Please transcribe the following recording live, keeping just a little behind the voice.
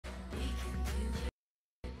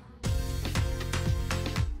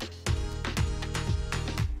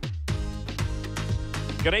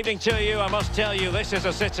Good evening to you. I must tell you, this is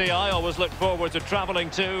a city I always look forward to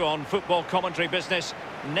travelling to on football commentary business,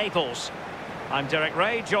 Naples. I'm Derek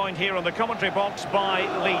Ray, joined here on the commentary box by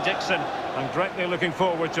Lee Dixon. I'm greatly looking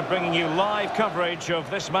forward to bringing you live coverage of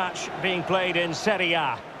this match being played in Serie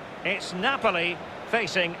A. It's Napoli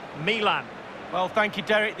facing Milan. Well, thank you,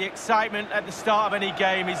 Derek. The excitement at the start of any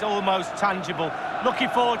game is almost tangible. Looking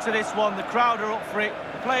forward to this one. The crowd are up for it.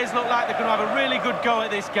 The players look like they're going to have a really good go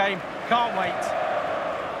at this game. Can't wait.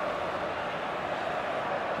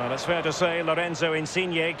 Well, it's fair to say Lorenzo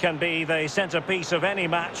Insigne can be the centrepiece of any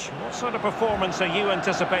match. What sort of performance are you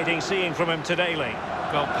anticipating seeing from him today, Lee?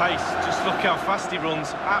 Well, pace. Just look how fast he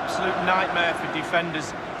runs. Absolute nightmare for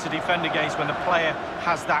defenders to defend against when the player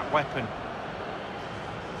has that weapon.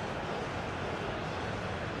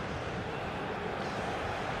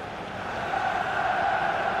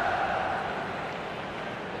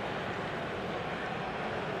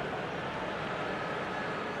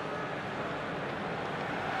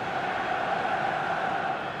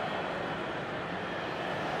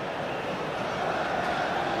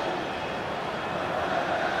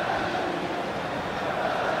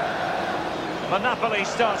 The Napoli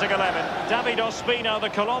starting 11. David Ospina, the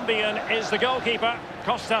Colombian, is the goalkeeper.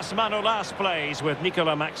 Kostas Manolas plays with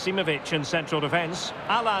Nikola Maximovic in central defence.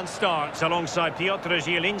 Alan starts alongside Piotr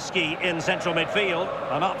Zielinski in central midfield.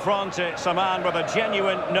 And up front, it's a man with a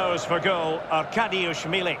genuine nose for goal, Arkadiusz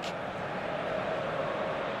Milik.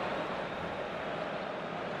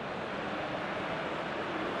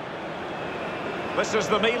 This is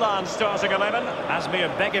the Milan starting 11.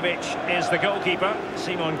 Asmir Begovic is the goalkeeper.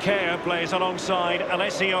 Simon Kjaer plays alongside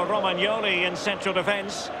Alessio Romagnoli in central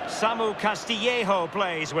defence. Samu Castillejo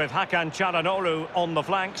plays with Hakan Çalhanoğlu on the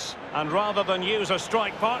flanks. And rather than use a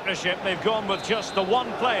strike partnership, they've gone with just the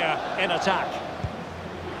one player in attack.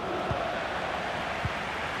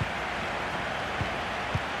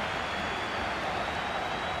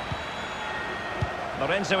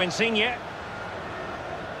 Lorenzo Insigne.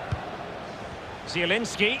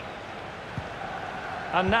 Zielinski.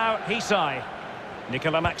 And now Hisai.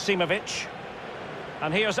 Nikola Maximovic.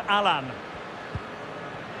 And here's Alan.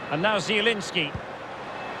 And now Zielinski.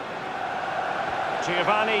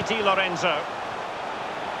 Giovanni Di Lorenzo.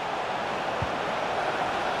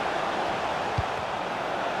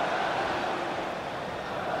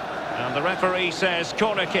 And the referee says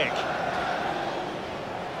corner kick.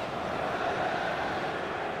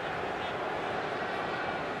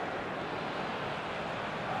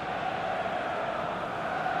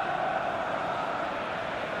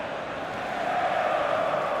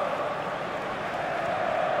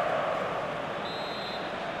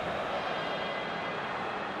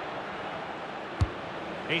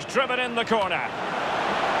 He's driven in the corner.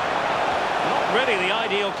 Not really the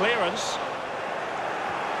ideal clearance.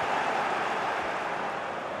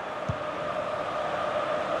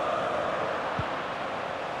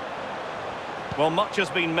 Well, much has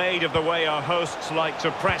been made of the way our hosts like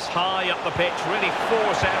to press high up the pitch, really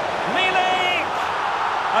force out. Milan!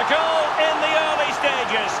 A goal in the early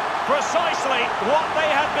stages. Precisely what they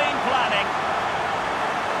had been planning.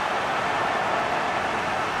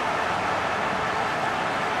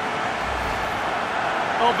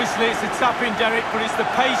 Obviously, it's a tap-in, Derek, but it's the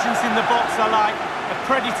patience in the box I like. A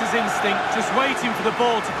predator's instinct, just waiting for the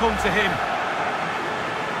ball to come to him.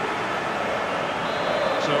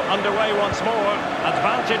 So underway once more.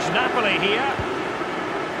 Advantage Napoli here.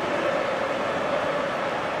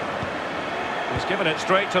 He's given it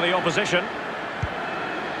straight to the opposition.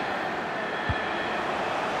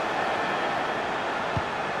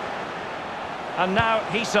 And now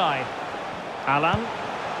Hisai. Alan.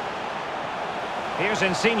 Here's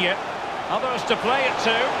Insigne. Others to play it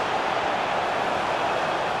to.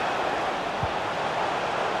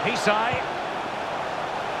 Hisai.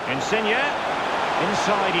 Insigne.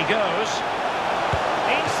 Inside he goes.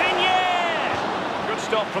 Insigne! Good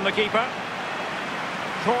stop from the keeper.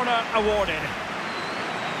 Corner awarded.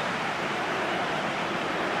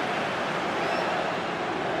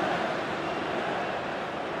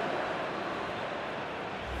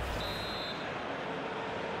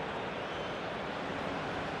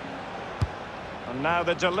 And now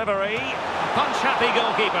the delivery. Punch-happy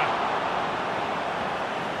goalkeeper.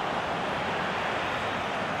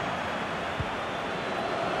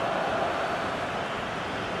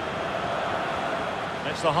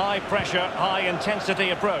 It's the high-pressure, high-intensity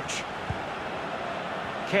approach.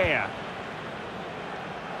 Kjaer.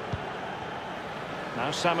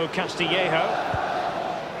 Now Samu Castillejo.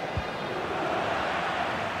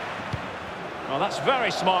 Well, that's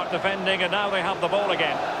very smart defending, and now they have the ball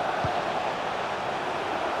again.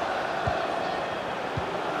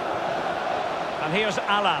 And And here's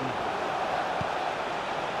Alan.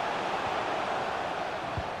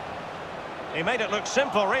 He made it look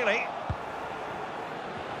simple, really.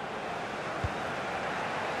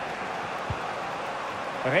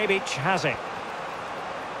 Rebic has it.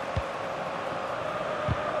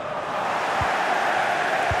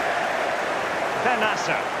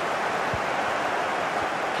 Benassa.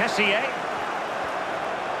 Kessié.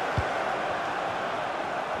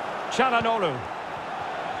 Çalhanoğlu.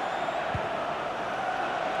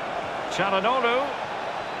 Çalhanoğlu.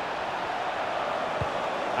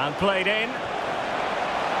 And played in.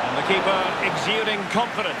 And the keeper exuding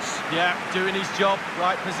confidence. Yeah, doing his job.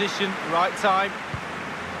 Right position, right time.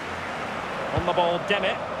 On the ball,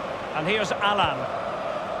 Demit. And here's Alan.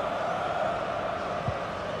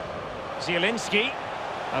 Zielinski.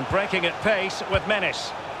 And breaking at pace with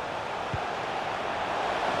menace.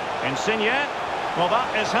 Insigne. Well,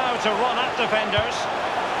 that is how to run at defenders.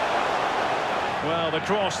 Well, the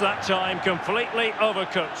cross that time completely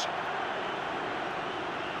overcooked.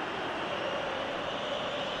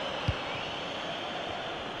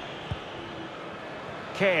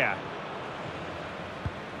 Kea.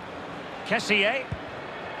 Kessié.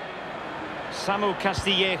 Samu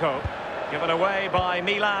Castillejo. Given away by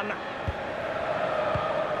Milan.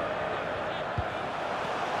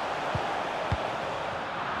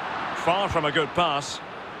 Far from a good pass.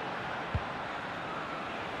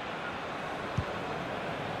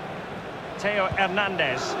 Theo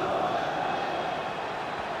Hernandez.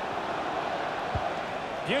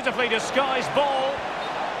 Beautifully disguised ball.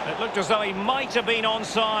 It looked as though he might have been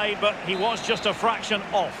onside, but he was just a fraction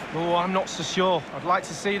off. Oh, I'm not so sure. I'd like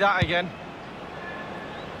to see that again.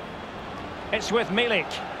 It's with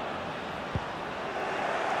Milik.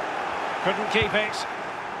 Couldn't keep it.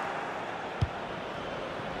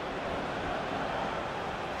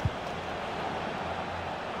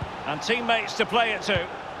 And teammates to play it to.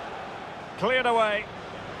 Cleared away.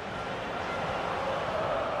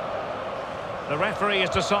 The referee has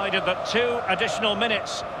decided that 2 additional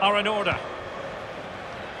minutes are in order.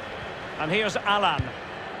 And here's Alan.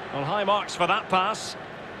 Well, high marks for that pass.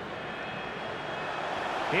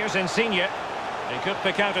 Here's Insigne. He could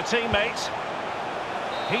pick out a teammate.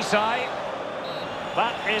 Hisai.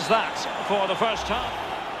 That is that for the first half.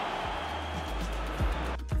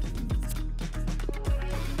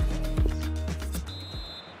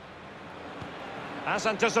 As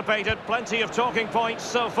anticipated, plenty of talking points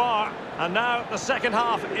so far. And now the second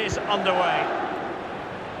half is underway.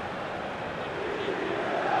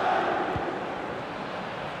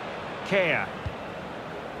 Kea.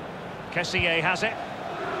 Kessié has it.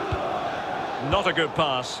 Not a good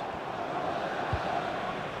pass.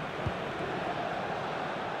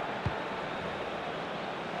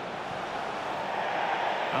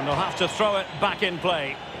 And they'll have to throw it back in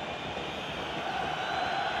play.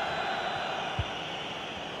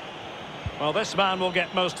 Well, this man will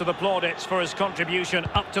get most of the plaudits for his contribution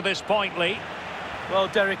up to this point, Lee. Well,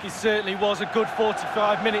 Derek, it certainly was a good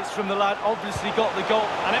 45 minutes from the lad. Obviously got the goal.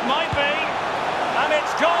 And it might be. And it's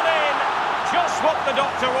gone in. Just what the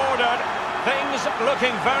doctor ordered. Things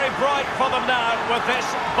looking very bright for them now with this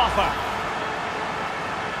buffer.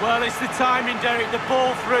 Well, it's the timing, Derek. The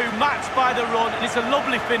ball through, matched by the run, and it's a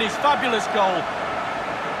lovely finish. Fabulous goal.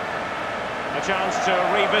 A chance to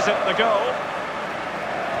revisit the goal.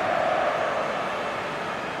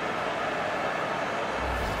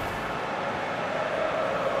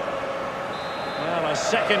 Well, a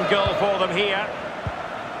second goal for them here.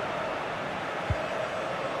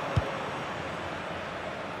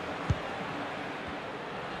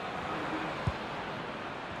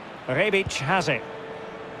 Rebic has it.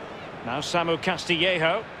 Now Samu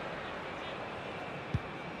Castillejo.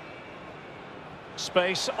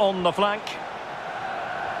 Space on the flank.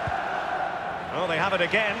 Oh, they have it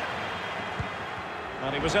again.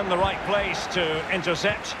 And he was in the right place to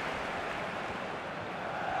intercept.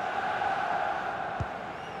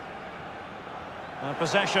 And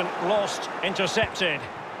possession lost, intercepted.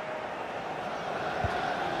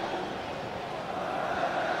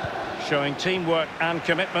 Showing teamwork and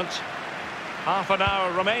commitment. Half an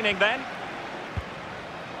hour remaining then.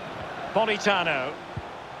 Politano.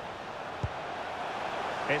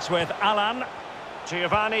 It's with Alan.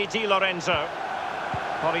 Giovanni Di Lorenzo.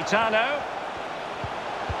 Politano.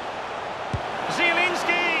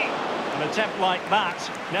 Zielinski! An attempt like that,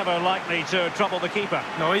 never likely to trouble the keeper.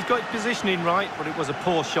 No, he's got his positioning right, but it was a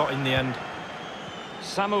poor shot in the end.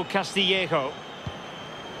 Samu Castillejo.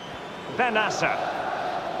 Benassa.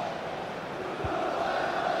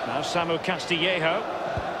 Now Samu Castillejo.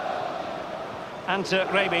 Ante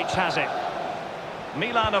Rebic has it.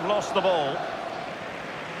 Milan have lost the ball.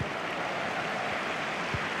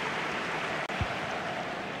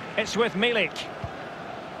 It's with Milik.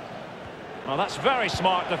 Well, that's very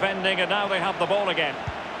smart defending, and now they have the ball again.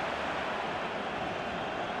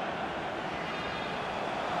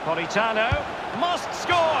 Politano must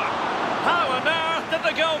score! How on earth did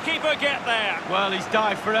the goalkeeper get there? Well, he's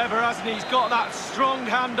dived forever, hasn't he? He's got that strong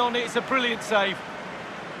hand on it. It's a brilliant save.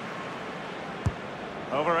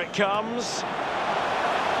 Over it comes.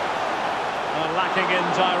 Lacking in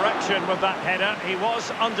direction with that header. He was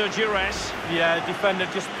under duress. Yeah, defender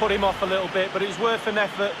just put him off a little bit, but it was worth an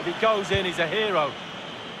effort. If it goes in, he's a hero.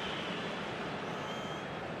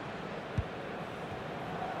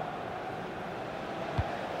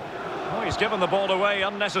 Oh, he's given the ball away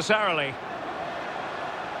unnecessarily.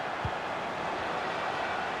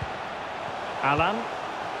 Alan.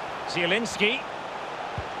 Zielinski.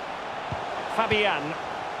 Fabian.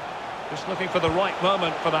 Just looking for the right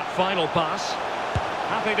moment for that final pass.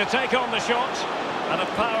 Happy to take on the shot. And a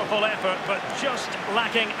powerful effort, but just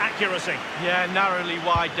lacking accuracy. Yeah, narrowly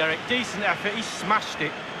wide, Derek. Decent effort, he smashed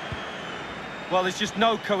it. Well, there's just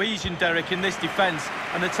no cohesion, Derek, in this defence.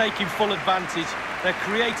 And they're taking full advantage. They're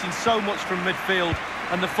creating so much from midfield.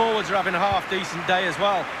 And the forwards are having a half-decent day as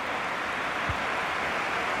well.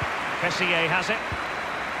 Kessié has it.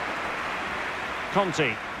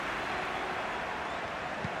 Conti.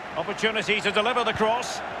 Opportunity to deliver the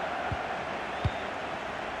cross.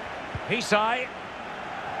 Hisai.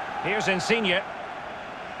 Here's Insigne.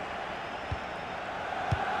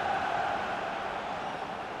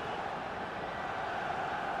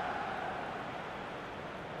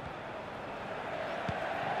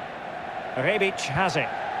 Rebic has it.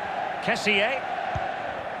 Kessié.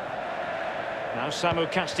 Now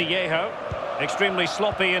Samu Castillejo. Extremely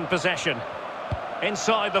sloppy in possession.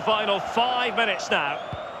 Inside the final 5 minutes now.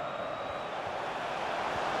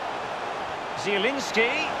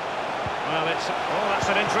 Zielinski. Well, that's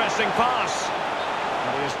an interesting pass.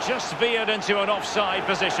 And he has just veered into an offside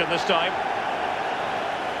position this time.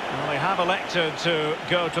 Well, they have elected to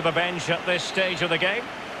go to the bench at this stage of the game.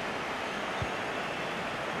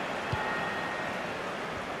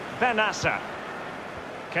 Benassa.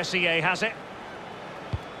 Kessié has it.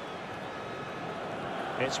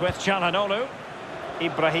 It's with Çalhanoğlu.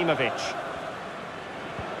 Ibrahimovic.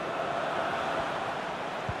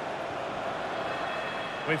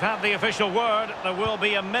 We've had the official word. There will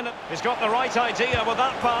be a minute. He's got the right idea with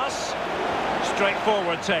that pass.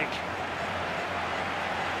 Straightforward take.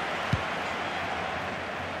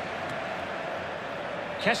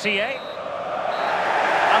 Kessié.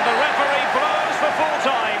 And the referee blows for full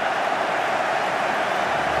time.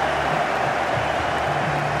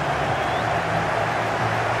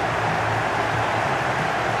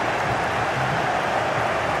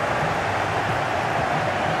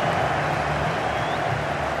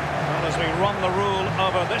 Run the rule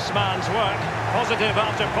over this man's work. Positive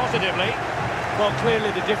after positively. Well, clearly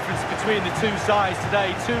the difference between the two sides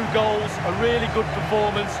today. 2 goals, a really good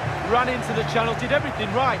performance. Ran into the channel, did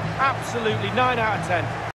everything right. Absolutely, 9 out of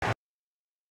 10.